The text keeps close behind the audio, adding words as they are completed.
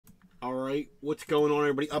All right, what's going on,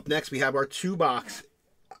 everybody? Up next, we have our 2-box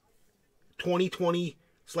 2020/21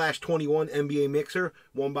 NBA mixer.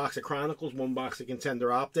 1 box of Chronicles, 1 box of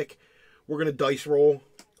Contender Optic. We're going to dice roll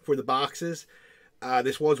for the boxes.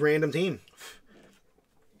 This was random team.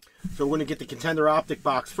 So we're going to get the Contender Optic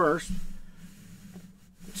box first.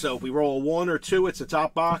 So if we roll a 1 or 2, it's the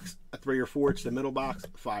top box. A 3 or 4, it's the middle box.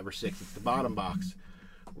 5 or 6, it's the bottom box.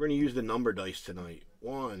 We're going to use the number dice tonight.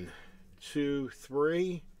 1, 2,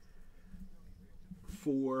 3,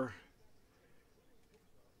 4,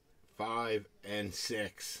 5, and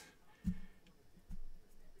 6.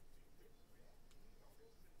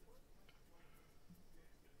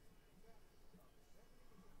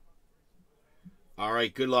 All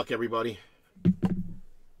right, good luck, everybody.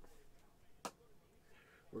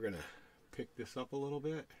 We're going to pick this up a little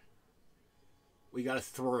bit. We got a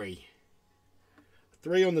 3.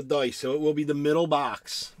 3 on the dice, so it will be the middle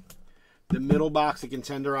box. The middle box of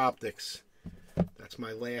Contender Optics. That's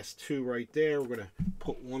my last 2 right there. We're going to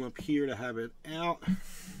put 1 up here to have it out.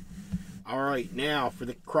 All right, now for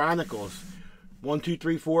the Chronicles. 1, 2,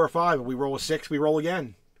 3, 4, or 5. If we roll a 6, we roll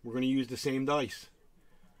again. We're going to use the same dice.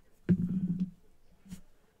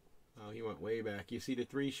 Oh, he went way back. You see the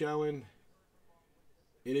 3 showing?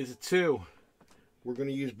 It is a 2. We're going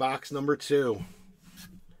to use box number 2.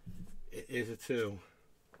 It is a 2.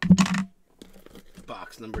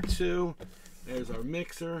 Box number 2. There's our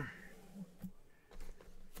mixer.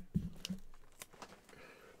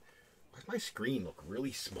 Why does my screen look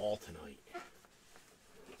really small tonight?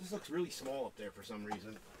 This looks really small up there for some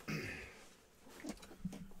reason.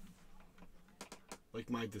 Like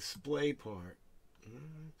my display part.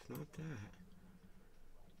 It's not that.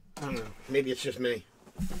 I don't know. Maybe it's just me.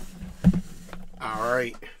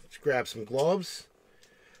 Alright. Let's grab some gloves.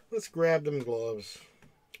 Let's grab them gloves.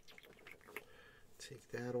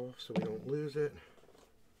 Take that off so we don't lose it.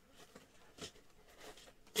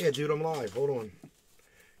 Yeah, dude, I'm live. Hold on.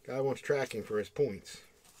 Guy wants tracking for his points.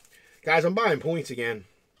 Guys, I'm buying points again.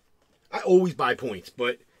 I always buy points,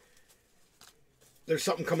 but there's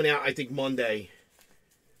something coming out, I think, Monday.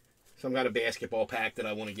 Some kind of basketball pack that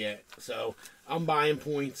I want to get. So, I'm buying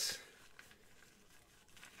points.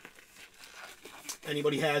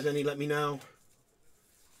 Anybody has any, let me know.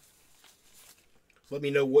 Let me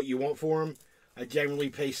know what you want for them. I generally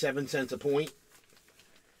pay 7 cents a point.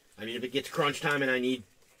 I mean, if it gets crunch time and I need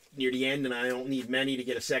near the end and I don't need many to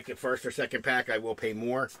get a first or second pack, I will pay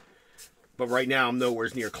more. But right now, I'm nowhere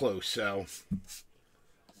near close, so.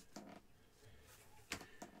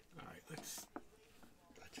 All right, that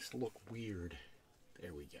just look weird.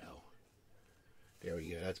 There we go. There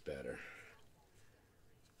we go, that's better.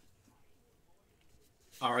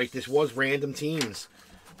 All right, this was random teams.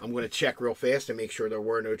 I'm going to check real fast to make sure there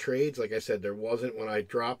were no trades. Like I said, there wasn't when I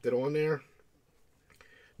dropped it on there.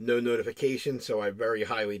 No notification, so I very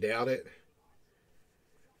highly doubt it.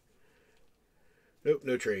 Nope,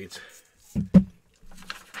 no trades.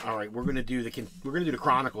 All right, we're going to do the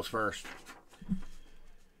Chronicles first.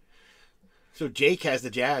 So Jake has the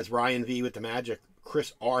Jazz, Ryan V with the Magic,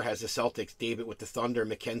 Chris R has the Celtics, David with the Thunder,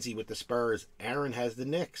 Mackenzie with the Spurs, Aaron has the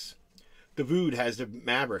Knicks, Davude has the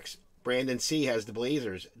Mavericks, Brandon C has the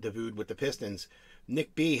Blazers, Davude with the Pistons,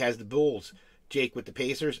 Nick B has the Bulls, Jake with the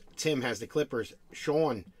Pacers, Tim has the Clippers,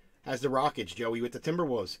 Sean has the Rockets, Joey with the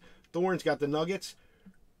Timberwolves, Thorne's got the Nuggets,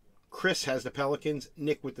 Chris has the Pelicans,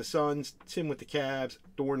 Nick with the Suns, Tim with the Cavs,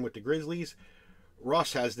 Thorne with the Grizzlies,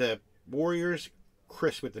 Russ has the Warriors,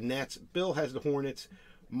 Chris with the Nets, Bill has the Hornets,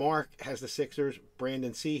 Mark has the Sixers,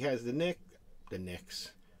 Brandon C has the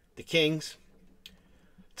Knicks, the Kings,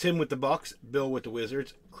 Tim with the Bucks, Bill with the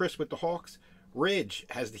Wizards, Chris with the Hawks, Ridge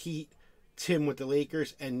has the Heat, Tim with the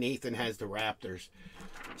Lakers, and Nathan has the Raptors.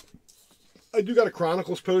 I do got a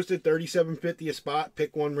Chronicles posted, $37.50 a spot.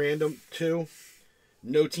 Pick one random, 2.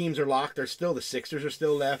 No teams are locked. There's still the Sixers are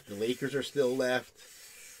still left. The Lakers are still left.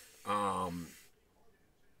 Of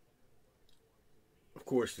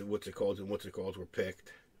course, the what's it calls were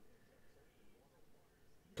picked.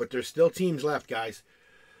 But there's still teams left, guys.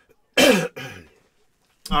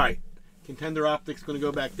 All right, Contender Optics going to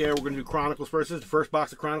go back there. We're going to do Chronicles first. This is the first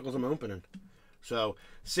box of Chronicles I'm opening. So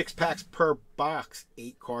 6 packs per box,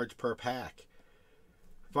 8 cards per pack.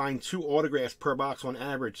 Find 2 autographs per box on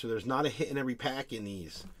average, so there's not a hit in every pack in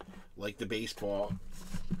these, like the baseball.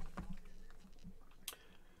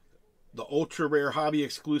 The ultra rare hobby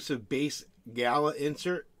exclusive base gala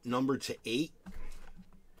insert, numbered to 8.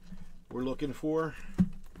 We're looking for.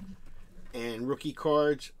 And rookie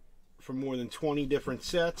cards from more than 20 different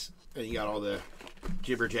sets. And you got all the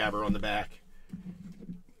jibber jabber on the back.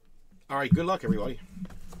 All right, good luck, everybody.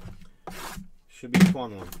 Should be a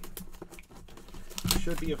fun one.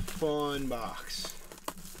 Should be a fun box.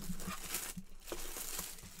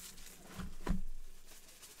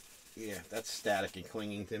 Yeah, that's static and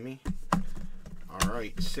clinging to me. All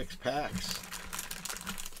right, 6 packs.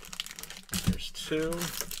 There's 2.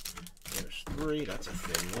 There's 3. That's a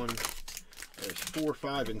thin one. There's 4,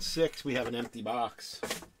 5, and 6. We have an empty box.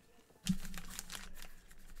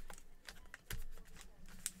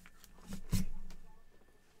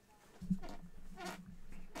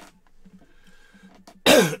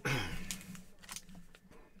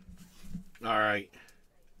 All right.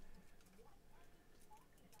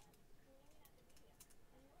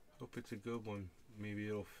 Hope it's a good one. Maybe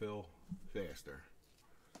it'll fill faster.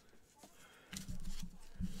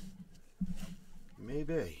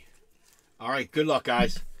 Maybe. All right, good luck,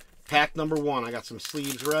 guys. Pack number 1. I got some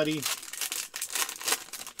sleeves ready.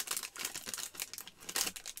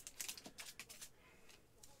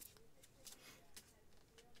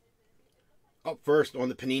 Up first on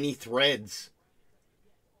the Panini Threads,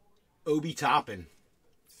 Obi Toppin.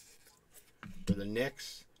 For the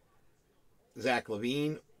Knicks, Zach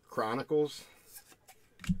LaVine, Chronicles.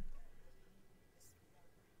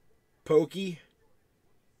 Pokey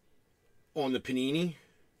on the Panini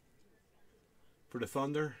for the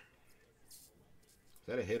Thunder. Is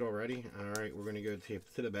that a hit already? All right, we're going to go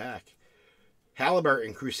to the back.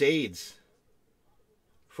 Halliburton, Crusades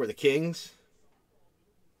for the Kings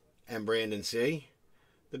and Brandon C.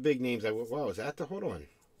 The big names. Wow, is that the... Hold on.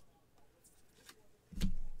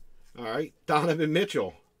 All right, Donovan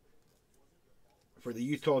Mitchell for the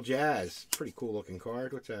Utah Jazz. Pretty cool looking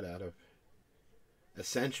card. What's that out of?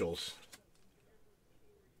 Essentials.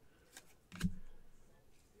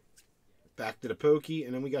 Back to the Pokey,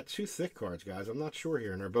 and then we got 2 thick cards, guys. I'm not sure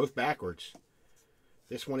here, and they're both backwards.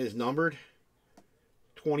 This one is numbered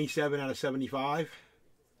 27 out of 75.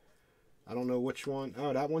 I don't know which one.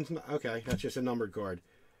 Oh, that one's not. Okay, that's just a numbered card.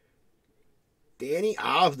 Danny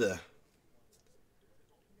Avda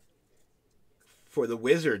for the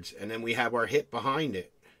Wizards, and then we have our hit behind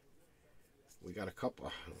it. We got a couple.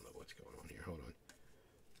 I don't know what's going on here. Hold on.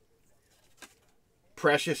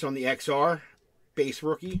 Precious on the XR, base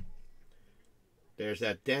rookie. There's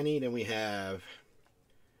that Denny. Then we have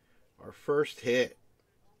our first hit.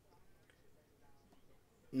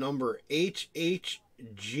 Number HHGRL.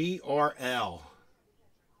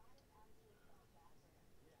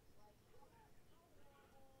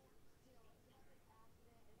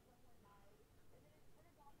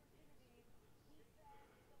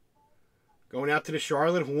 Going out to the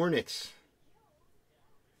Charlotte Hornets.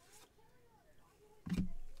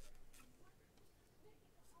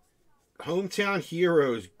 Hometown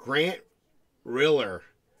Heroes, Grant Riller.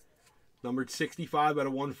 Numbered 65 out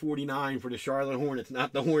of 149 for the Charlotte Hornets.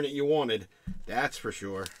 Not the Hornet you wanted. That's for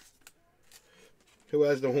sure. Who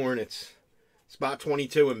has the Hornets? Spot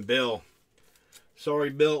 22 and Bill.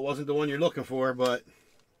 Sorry, Bill, it wasn't the one you're looking for, but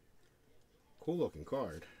cool looking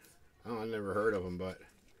card. Oh, I never heard of him, but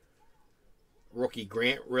rookie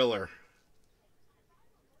Grant Riller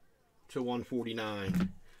to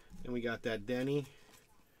 149. Then we got that Denny.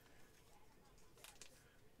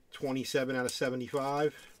 27 out of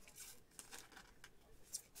 75.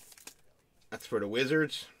 That's for the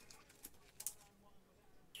Wizards.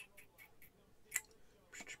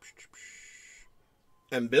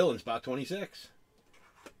 And Bill in spot 26.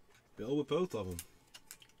 Bill with both of them.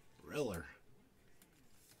 Riller.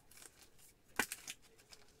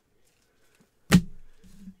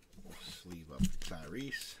 Sleeve up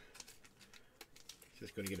Tyrese.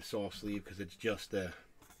 Just going to get a soft sleeve because it's just a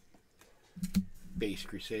base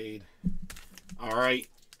Crusade. All right.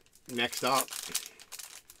 Next up.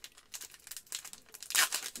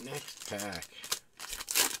 Next pack.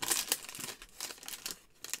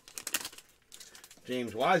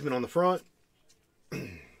 James Wiseman on the front.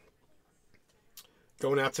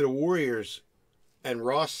 Going out to the Warriors. And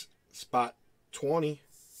Ross, spot 20.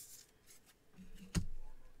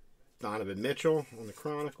 Donovan Mitchell on the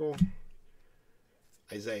Chronicle.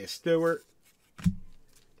 Isaiah Stewart.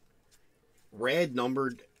 Red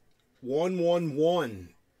numbered 111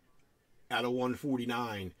 out of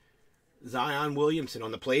 149. Zion Williamson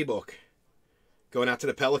on the playbook. Going out to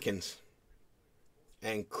the Pelicans.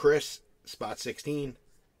 And Chris, spot 16.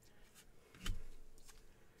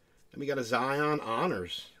 Then we got a Zion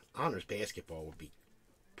Honors. Honors basketball would be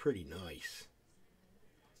pretty nice.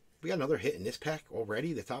 We got another hit in this pack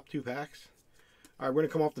already, the top 2 packs. All right, we're going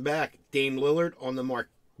to come off the back. Dame Lillard on the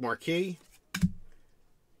marquee.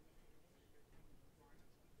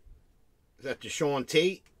 Is that Deshaun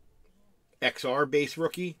Tate? XR base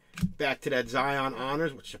rookie. Back to that Zion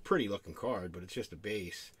Honors, which is a pretty looking card, but it's just a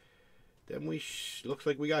base. Then looks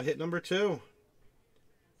like we got hit number 2.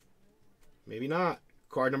 Maybe not.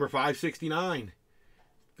 Card number 569.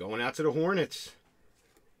 Going out to the Hornets.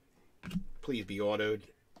 Please be autoed.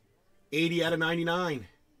 80 out of 99.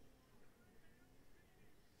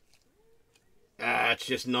 Ah, it's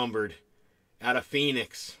just numbered. Out of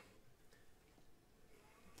Phoenix.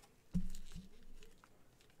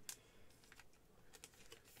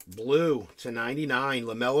 Blue to 99.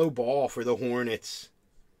 LaMelo Ball for the Hornets.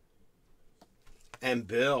 And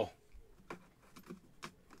Bill.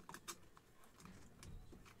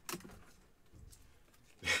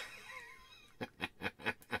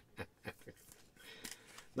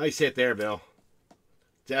 Nice hit there, Bill.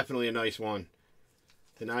 Definitely a nice one.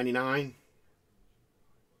 To 99.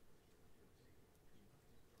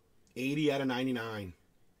 80 out of 99.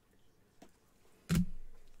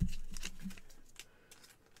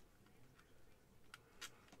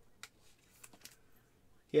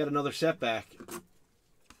 He had another setback.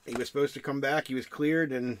 He was supposed to come back. He was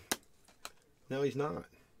cleared, and now he's not.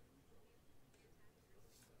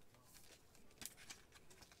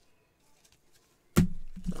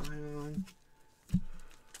 Zion.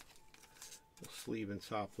 We'll sleeve and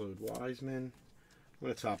top load Wiseman. I'm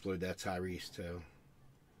going to top load that Tyrese, too.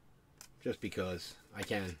 Just because I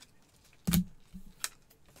can.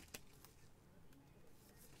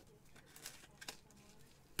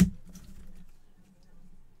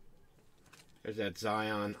 There's that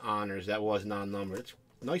Zion Honors. That was non-numbered. It's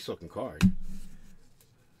a nice looking card.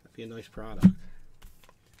 That'd be a nice product.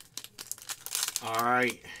 All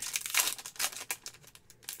right.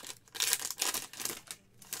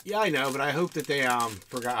 Yeah, I know, but I hope that they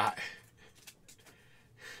forgot.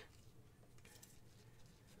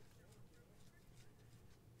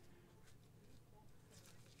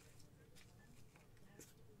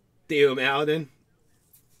 Theo Maladin.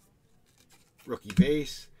 Rookie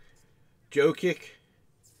base. Jokic,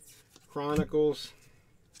 Chronicles,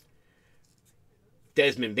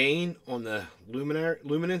 Desmond Bain on the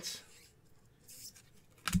Luminance,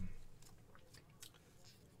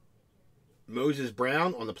 Moses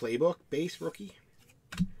Brown on the Playbook base rookie,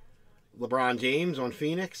 LeBron James on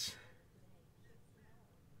Phoenix,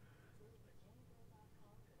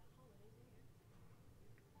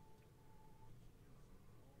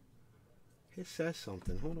 it says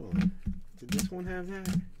something, hold on, did this one have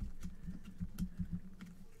that?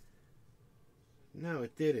 No,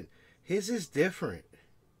 it didn't. His is different.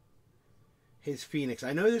 His Phoenix.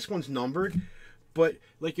 I know this one's numbered, but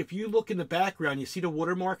like if you look in the background, you see the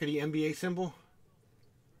watermark of the NBA symbol?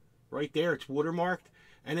 Right there, it's watermarked.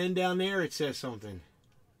 And then down there it says something.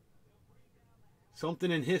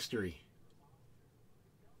 Something in history.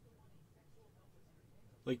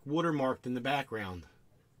 Like watermarked in the background.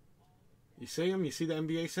 You see him? You see the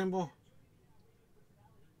NBA symbol?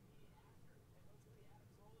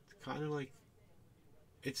 It's kind of like...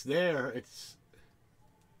 It's there. It's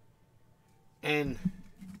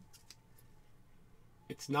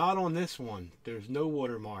not on this one. There's no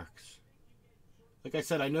watermarks. Like I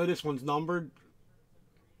said, I know this one's numbered.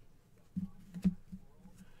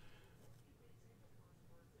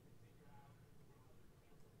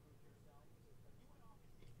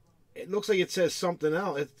 It looks like it says something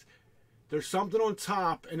else. There's something on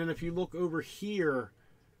top, and then if you look over here,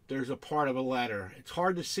 there's a part of a letter. It's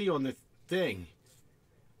hard to see on the thing.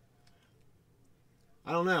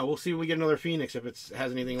 I don't know. We'll see when we get another Phoenix if it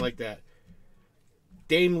has anything like that.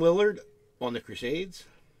 Dame Lillard on the Crusades.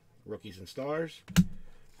 Rookies and Stars.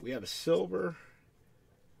 We have a silver.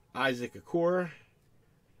 Isaac Okoro.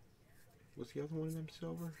 What's the other one of them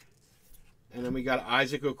silver? And then we got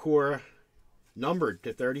Isaac Okoro numbered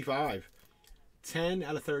to 35. 10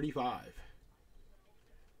 out of 35.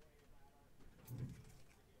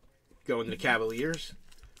 Going to the Cavaliers.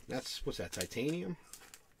 That's, what's that, titanium?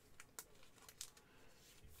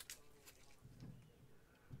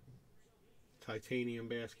 Titanium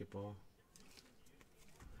basketball.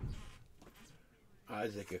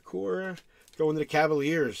 Isaac Okoro. Going to the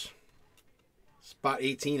Cavaliers. Spot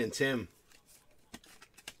 18 and Tim.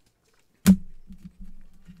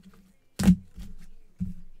 I'm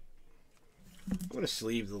going to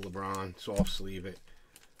sleeve the LeBron. Soft sleeve it.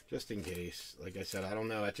 Just in case. Like I said, I don't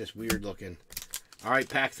know. That's just weird looking. All right,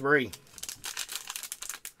 pack 3.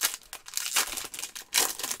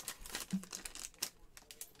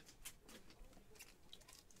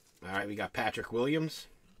 All right, we got Patrick Williams.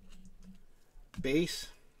 Base.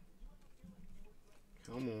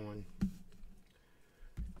 Come on.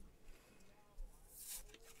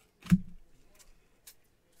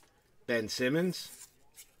 Ben Simmons.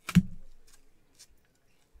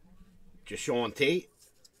 Jashawn Tate.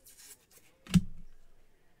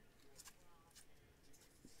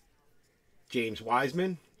 James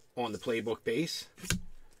Wiseman. on the playbook base.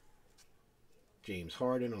 James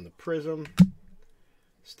Harden on the Prism.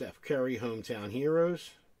 Steph Curry, Hometown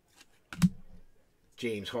Heroes.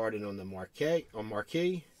 James Harden on the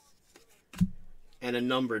marquee. And a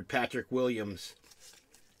numbered Patrick Williams.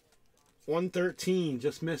 113,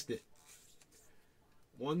 just missed it.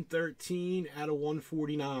 113 out of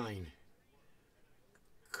 149.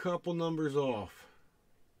 Couple numbers off.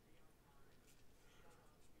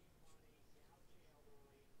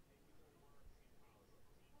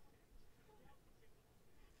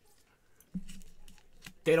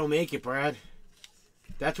 They don't make it, Brad.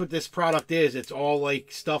 That's what this product is. It's all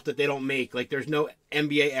like stuff that they don't make. Like there's no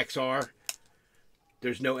NBA XR.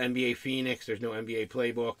 There's no NBA Phoenix. There's no NBA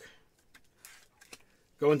Playbook.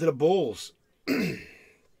 Going to the Bulls.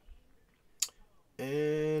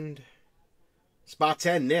 And spot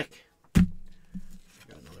 10, Nick. Got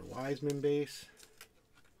another Wiseman base.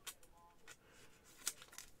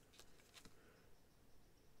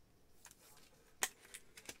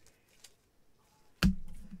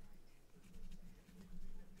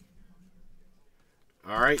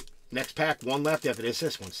 All right, next pack, one left after this.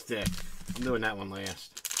 This one's thick. I'm doing that one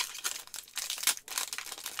last.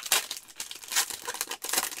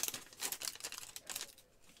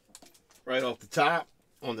 Right off the top,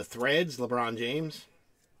 on the threads, LeBron James.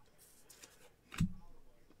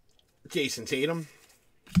 Jason Tatum.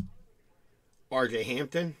 RJ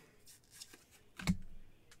Hampton.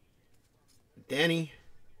 Danny.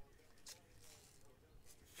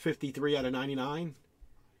 53 out of 99.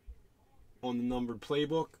 On the numbered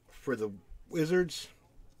playbook for the Wizards.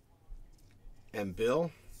 And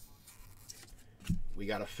Bill. We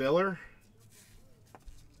got a filler.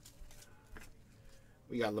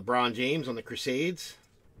 We got LeBron James on the Crusades.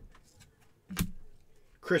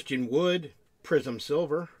 Christian Wood, Prism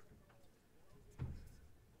Silver.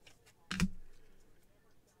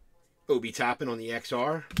 Obi Toppin on the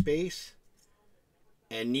XR base.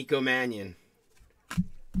 And Nico Mannion.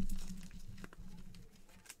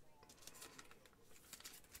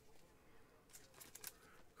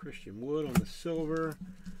 Christian Wood on the silver.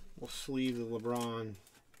 We'll sleeve the LeBron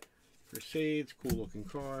Crusades. Cool looking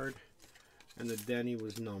card. And the Denny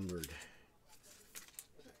was numbered.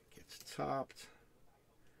 Gets topped.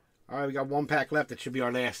 Alright, we got one pack left. That should be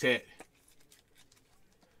our last hit.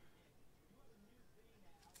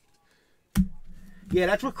 Yeah,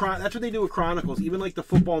 that's what they do with Chronicles. Even like the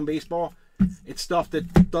football and baseball, it's stuff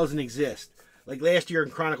that doesn't exist. Like last year in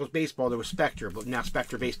Chronicles Baseball, there was Spectre, but now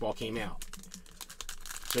Spectre Baseball came out.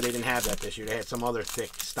 So they didn't have that this year. They had some other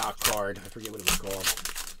thick stock card. I forget what it was called.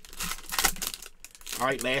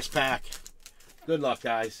 Alright, last pack. Good luck,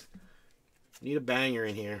 guys. Need a banger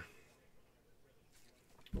in here.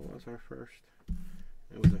 What was our first?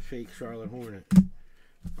 It was a fake Charlotte Hornet.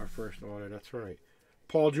 Our first order, that's right.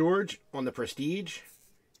 Paul George on the Prestige.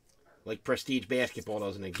 Like Prestige Basketball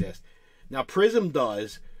doesn't exist. Now Prism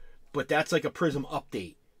does, but that's like a Prism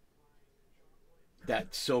update.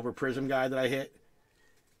 That silver Prism guy that I hit.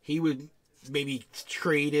 He would maybe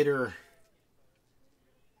trade it or...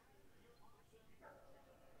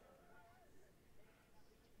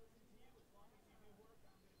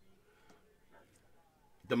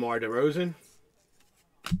 DeMar DeRozan.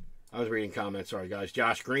 I was reading comments. Sorry, guys.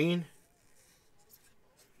 Josh Green.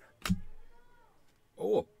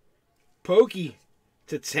 Oh, a Pokey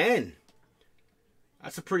to 10.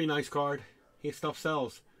 That's a pretty nice card. His stuff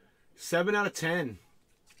sells. 7 out of 10.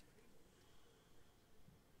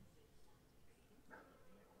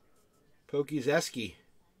 Pokey Zeski.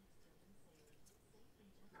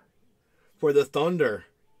 For the Thunder.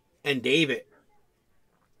 And David.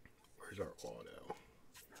 Where's our auto?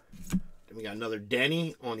 Then we got another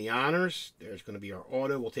Denny on the honors. There's going to be our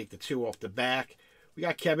auto. We'll take the 2 off the back. We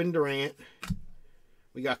got Kevin Durant.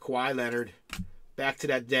 We got Kawhi Leonard. Back to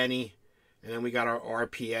that Denny. And then we got our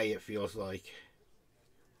RPA, it feels like.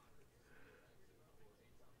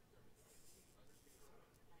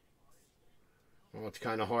 Well, it's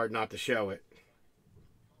kind of hard not to show it.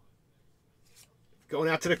 Going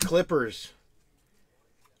out to the Clippers.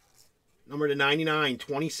 Number to 99.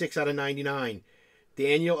 26 out of 99.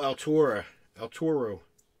 Daniel El Toro.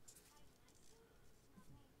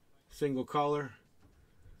 Single color.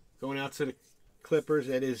 Going out to the Clippers.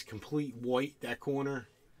 That is complete white, that corner.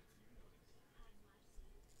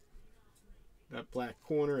 That black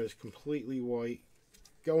corner is completely white.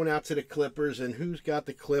 Going out to the Clippers. And who's got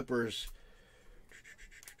the Clippers?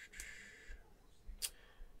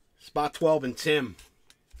 Spot 12 and Tim.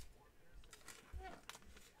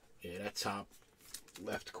 Yeah, that top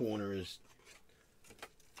left corner is...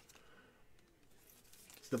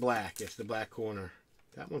 It's the black. It's the black corner.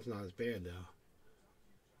 That one's not as bad, though.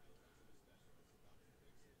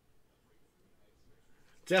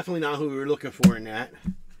 Definitely not who we were looking for in that.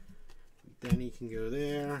 Then he can go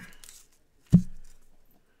there.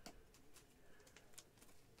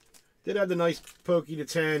 Did have the nice pokey to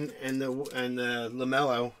 10 and the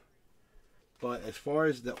LaMelo. But as far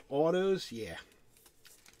as the autos, yeah.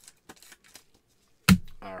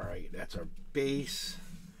 Alright, that's our base.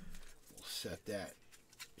 We'll set that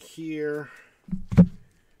here. Got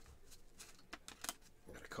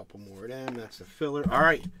a couple more of them. That's the filler.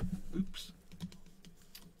 Alright. Oops.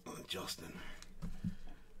 Justin.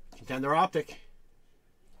 Contender Optic.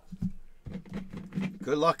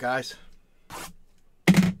 Good luck, guys.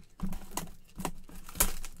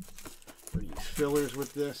 Fillers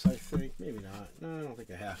with this, I think. Maybe not. No, I don't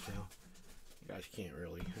think I have to. You guys can't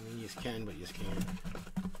really. I mean, you can, but you can't.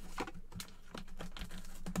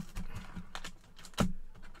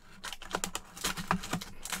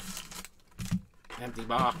 Empty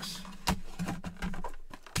box.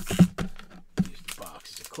 Use the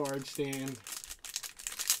box as a card stand.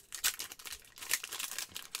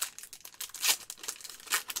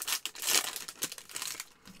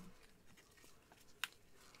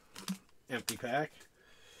 Empty pack.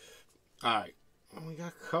 Alright. Well, we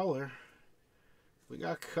got color. We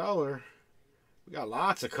got color. We got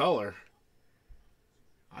lots of color.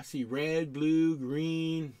 I see red, blue,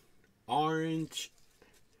 green, orange.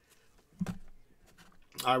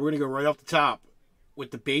 Alright, we're going to go right off the top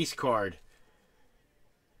with the base card.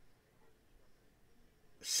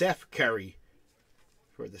 Seth Curry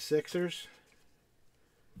for the Sixers.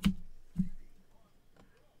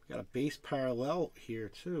 Got a base parallel here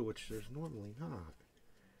too, which there's normally not.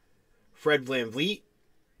 Fred VanVleet,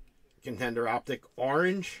 Contender Optic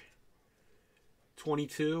orange,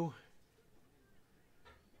 22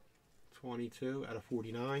 out of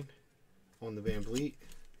 49 on the VanVleet.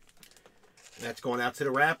 And that's going out to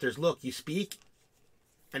the Raptors. Look, you speak,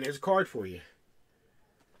 and there's a card for you.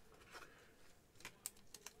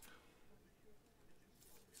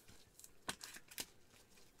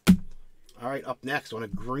 All right, up next on a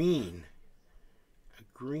green. A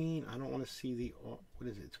green. I don't want to see the. What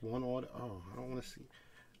is it? It's one auto. Oh, I don't want to see.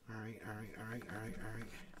 All right.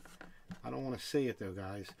 I don't want to see it though,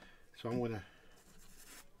 guys. So I'm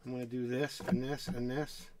gonna do this and this and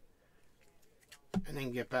this, and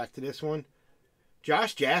then get back to this one.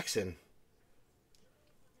 Josh Jackson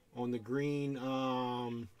on the green.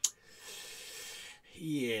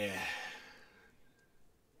 Yeah.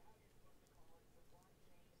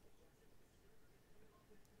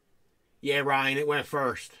 Yeah, Ryan, it went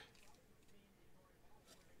first.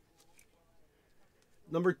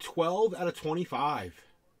 Number 12 out of 25.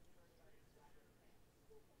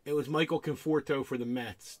 It was Michael Conforto for the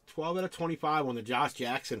Mets. 12 out of 25 on the Josh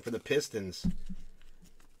Jackson for the Pistons.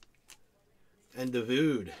 And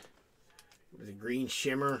Davude. It was a green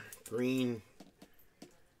shimmer. Green.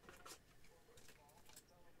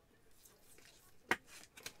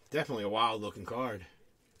 Definitely a wild looking card.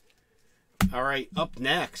 All right, up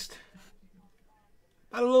next.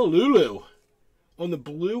 Got a little Lulu on the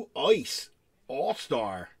blue ice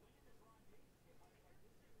all-star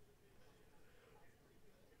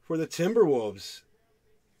for the Timberwolves.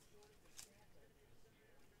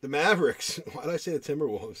 The Mavericks. Why did I say the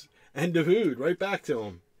Timberwolves? And Davude, right back to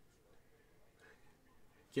him.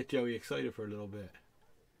 Get Joey excited for a little bit.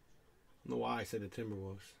 I don't know why I said the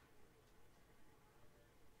Timberwolves.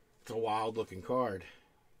 It's a wild-looking card.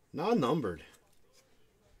 Non-numbered.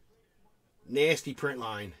 Nasty print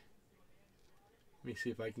line. Let me see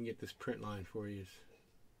if I can get this print line for you.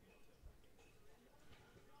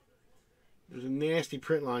 There's a nasty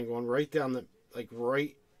print line going right down the, like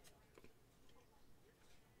right.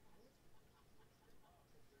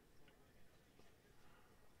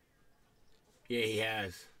 Yeah, he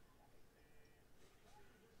has.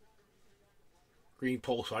 Green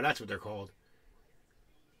pulsar, that's what they're called.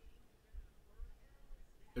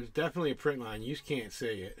 There's definitely a print line. You just can't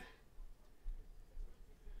see it.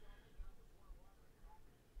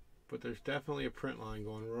 But there's definitely a print line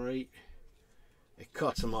going right. It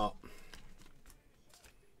cuts them up.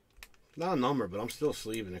 Not a number, but I'm still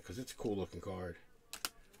sleeving it because it's a cool looking card.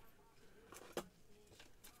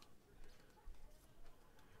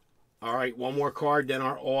 All right, one more card, then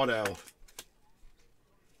our auto.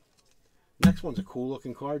 Next one's a cool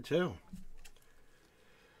looking card too.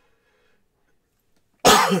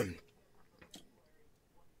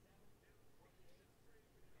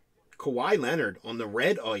 Kawhi Leonard on the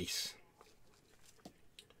red ice.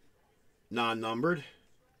 Non-numbered.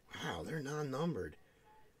 Wow, they're non-numbered.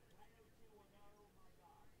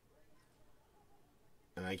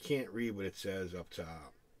 And I can't read what it says up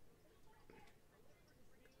top.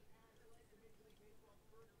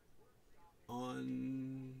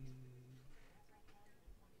 On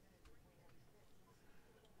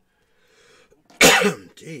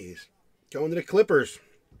Jeez. Going to the Clippers.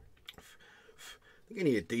 I think I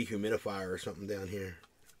need a dehumidifier or something down here.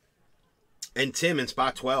 And Tim in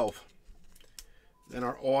spot 12. Then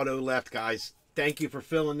our auto left, guys. Thank you for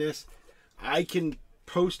filling this. I can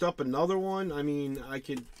post up another one. I mean, I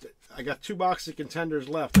got 2 boxes of Contenders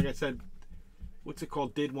left. Like I said, what's it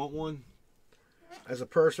called? Did want one as a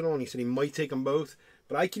personal, and he said he might take them both.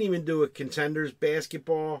 But I can even do a Contenders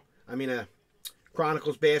basketball. I mean, a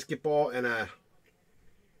Chronicles basketball and a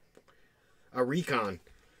Recon.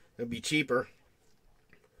 It'll be cheaper.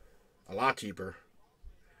 A lot cheaper.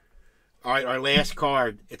 All right, our last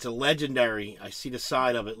card. It's a legendary. I see the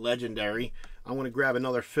side of it, legendary. I'm going to grab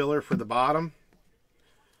another filler for the bottom,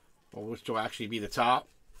 which will actually be the top.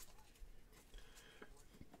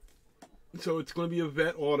 So it's going to be a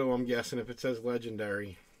vet auto, I'm guessing, if it says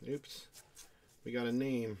legendary. Oops. We got a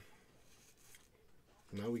name.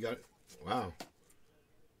 No, we got... Wow.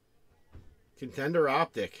 Contender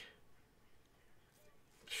Optic.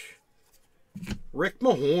 Rick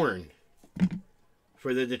Mahorn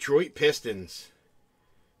for the Detroit Pistons.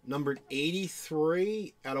 Numbered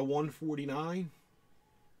 83 out of 149.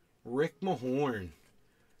 Rick Mahorn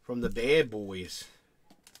from the Bad Boys.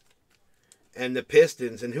 And the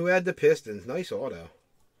Pistons. And who had the Pistons? Nice auto.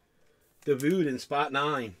 Davude in spot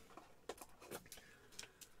 9.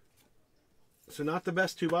 So not the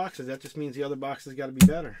best 2 boxes. That just means the other boxes got to be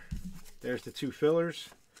better. There's the 2 fillers.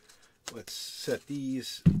 Let's set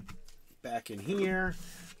these back in here.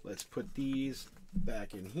 Let's put these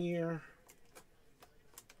back in here.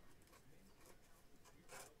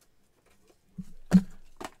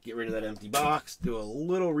 Get rid of that empty box. Do a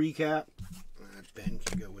little recap. Ben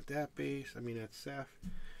can go with that base. I mean, that's Seth.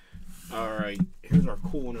 Alright. Here's our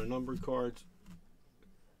cool and our numbered cards.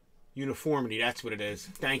 Uniformity. That's what it is.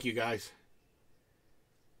 Thank you, guys.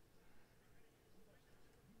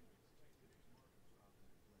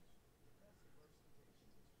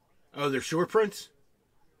 Oh, they're short prints?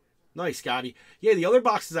 Nice, Scotty. Yeah, the other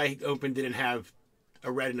boxes I opened didn't have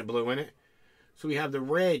a red and a blue in it. So we have the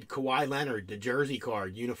red Kawhi Leonard, the jersey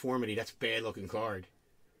card, uniformity. That's a bad looking card.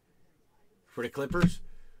 For the Clippers,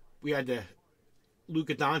 we had the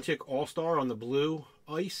Luka Doncic All-Star on the blue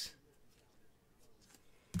ice.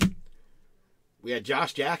 We had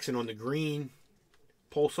Josh Jackson on the green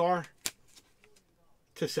Pulsar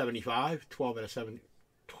to 75, 12 out of 7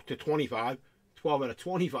 to 25, 12 out of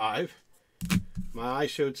 25. My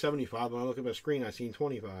eyes showed 75. When I look at my screen, I seen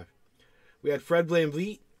 25. We had Fred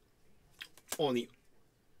VanVleet on the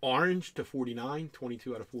orange to 49,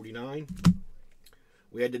 22 out of 49.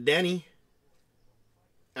 We had the Denny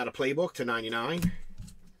out of Playbook to 99.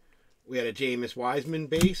 We had a James Wiseman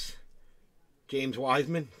base. James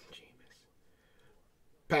Wiseman.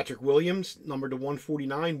 Patrick Williams, numbered to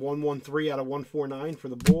 149, 113 out of 149 for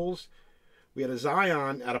the Bulls. We had a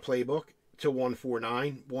Zion out of Playbook to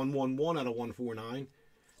 149, 111 out of 149.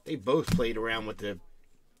 They both played around with the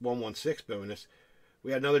 116 bonus.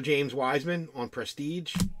 We had another James Wiseman on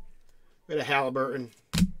Prestige. We had a Halliburton.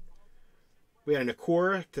 We had a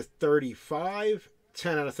Nakora to 35,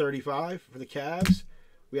 10 out of 35 for the Cavs.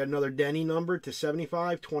 We had another Denny number to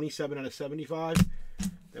 75, 27 out of 75.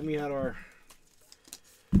 Then we had our...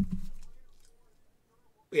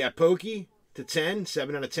 We had Pokey to 10,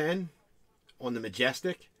 7 out of 10 on the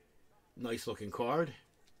Majestic. Nice looking card.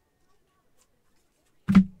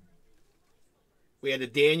 We had a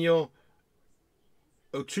Daniel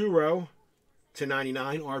Oturo to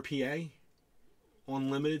 99 RPA.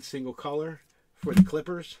 Unlimited single color for the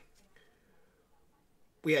Clippers.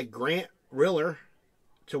 We had Grant Riller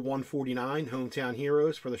to 149 Hometown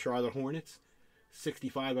Heroes for the Charlotte Hornets.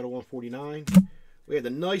 65 out of 149. We had the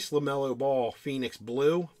nice LaMelo Ball Phoenix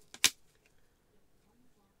Blue.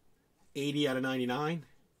 80 out of 99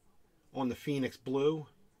 on the Phoenix Blue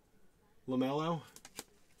LaMelo.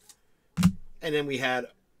 And then we had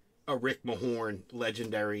a Rick Mahorn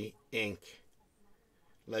Legendary Ink.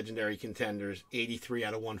 Legendary Contenders. 83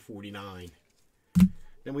 out of 149.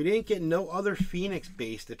 Then we didn't get no other Phoenix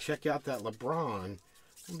base to check out that LeBron. I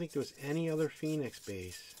don't think there was any other Phoenix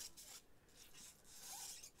base.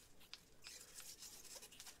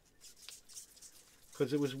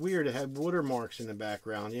 Because it was weird. It had watermarks in the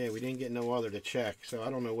background. Yeah, we didn't get no other to check. So I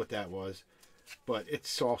don't know what that was. But it's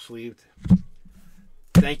soft-sleeved.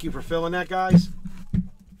 Thank you for filling that, guys.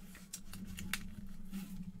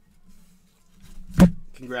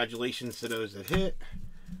 Congratulations to those that hit.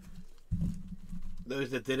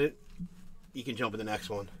 Those that didn't, you can jump in the next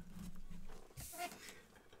one.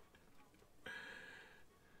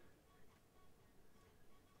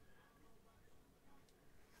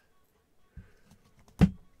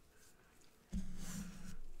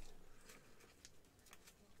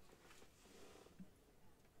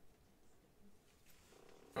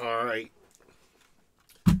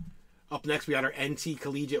 Up next, we got our NC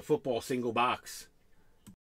Collegiate Football single box.